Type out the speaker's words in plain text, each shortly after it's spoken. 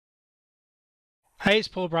Hey, it's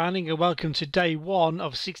Paul Browning and welcome to day one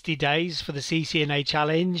of 60 days for the CCNA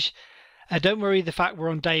challenge. Don't worry the fact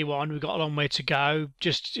we're on day one, we've got a long way to go.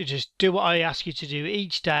 Just do what I ask you to do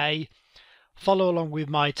each day. Follow along with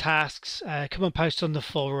my tasks, come and post on the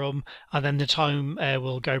forum, and then the time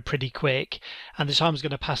will go pretty quick. And the time's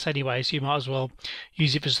going to pass anyway, so you might as well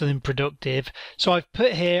use it for something productive. So I've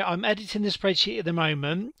put here, I'm editing the spreadsheet at the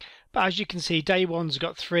moment, but as you can see, day one's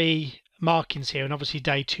got 3 markings here, and obviously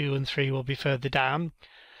day 2 and 3 will be further down.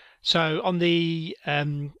 So on the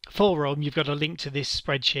forum, you've got a link to this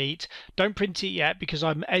spreadsheet. Don't print it yet because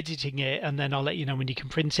I'm editing it, and then I'll let you know when you can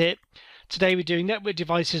print it. Today we're doing network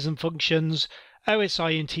devices and functions,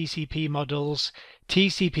 OSI and TCP models,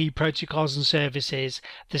 TCP protocols and services.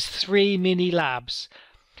 There's 3 mini labs.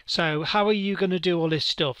 So how are you going to do all this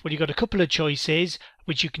stuff? Well, you've got a couple of choices,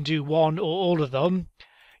 which you can do one or all of them.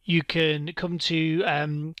 You can come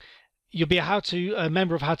to you'll be a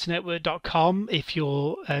member of howtonetwork.com if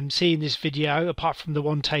you're seeing this video, apart from the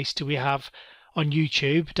one taster we have on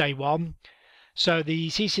YouTube, day one. So the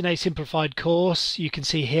CCNA Simplified course, you can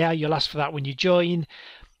see here, you'll ask for that when you join,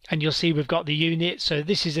 and you'll see we've got the unit. So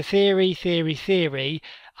this is a theory,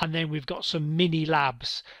 and then we've got some mini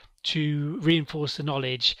labs to reinforce the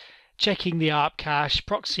knowledge, checking the ARP cache,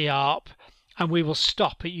 proxy ARP, and we will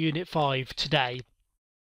stop at unit 5 today.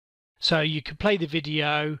 So you can play the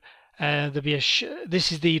video. There'll be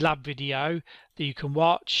this is the lab video that you can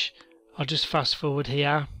watch. I'll just fast forward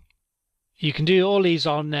here. You can do all these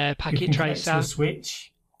on Packet Tracer. The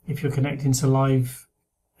switch if you're connecting to live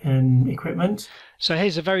equipment. So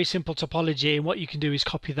here's a very simple topology, and what you can do is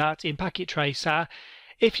copy that in Packet Tracer.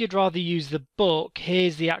 If you'd rather use the book,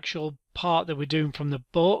 here's the actual part that we're doing from the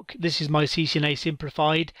book. This is my CCNA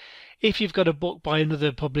Simplified. If you've got a book by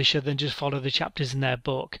another publisher, then just follow the chapters in their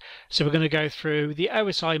book. So we're going to go through the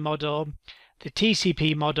OSI model, the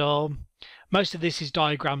TCP model. Most of this is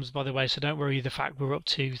diagrams, by the way, so don't worry the fact we're up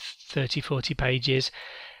to 30-40 pages.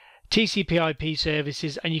 TCP IP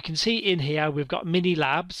services, and you can see in here we've got mini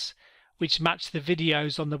labs which match the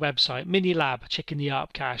videos on the website. Mini lab checking the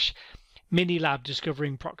ARP cache, mini lab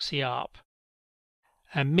discovering proxy ARP,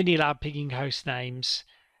 and mini lab pinging host names.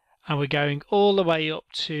 And we're going all the way up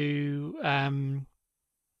to we're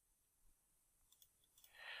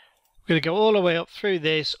going to go all the way up through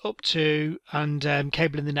this up to and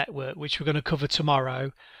cabling the network, which we're going to cover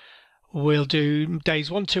tomorrow. We'll do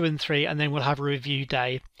days 1, 2 and 3, and then we'll have a review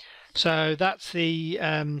day. So that's the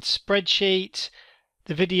spreadsheet,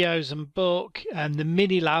 the videos and book, and the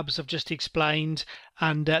mini labs I've just explained.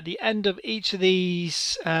 And at the end of each of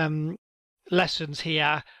these lessons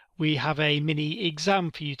here, we have a mini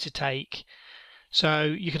exam for you to take. So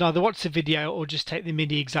you can either watch the video or just take the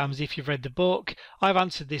mini exams if you've read the book. I've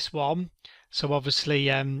answered this one, so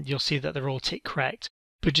obviously you'll see that they're all tick correct.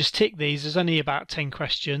 But just tick these, there's only about 10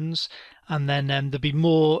 questions, and then there'll be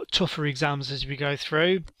more tougher exams as we go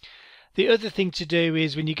through. The other thing to do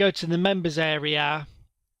is when you go to the members area,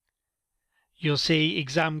 you'll see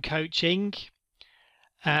exam coaching,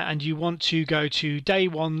 and you want to go to day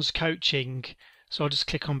 1's coaching. So I'll just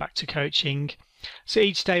click on back to coaching. So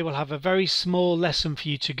each day we'll have a very small lesson for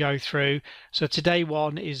you to go through. So today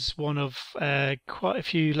 1 is one of quite a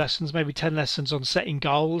few lessons, maybe 10 lessons on setting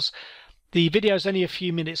goals. The video is only a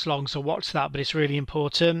few minutes long, so watch that, but it's really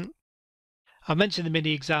important. I mentioned the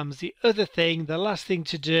mini exams. The other thing, the last thing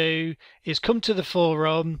to do is come to the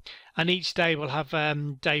forum, and each day we'll have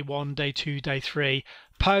day 1, day 2, day 3.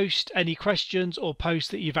 Post any questions or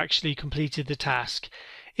post that you've actually completed the task.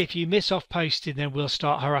 If you miss off posting, then we'll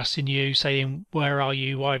start harassing you, saying, where are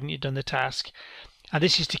you? Why haven't you done the task? And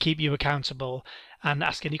this is to keep you accountable and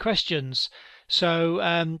ask any questions.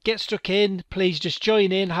 So get stuck in. Please just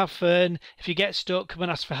join in, have fun. If you get stuck, come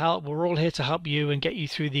and ask for help. We're all here to help you and get you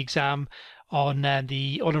through the exam on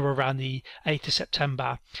or around the 8th of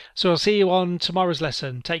September. So I'll see you on tomorrow's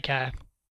lesson. Take care.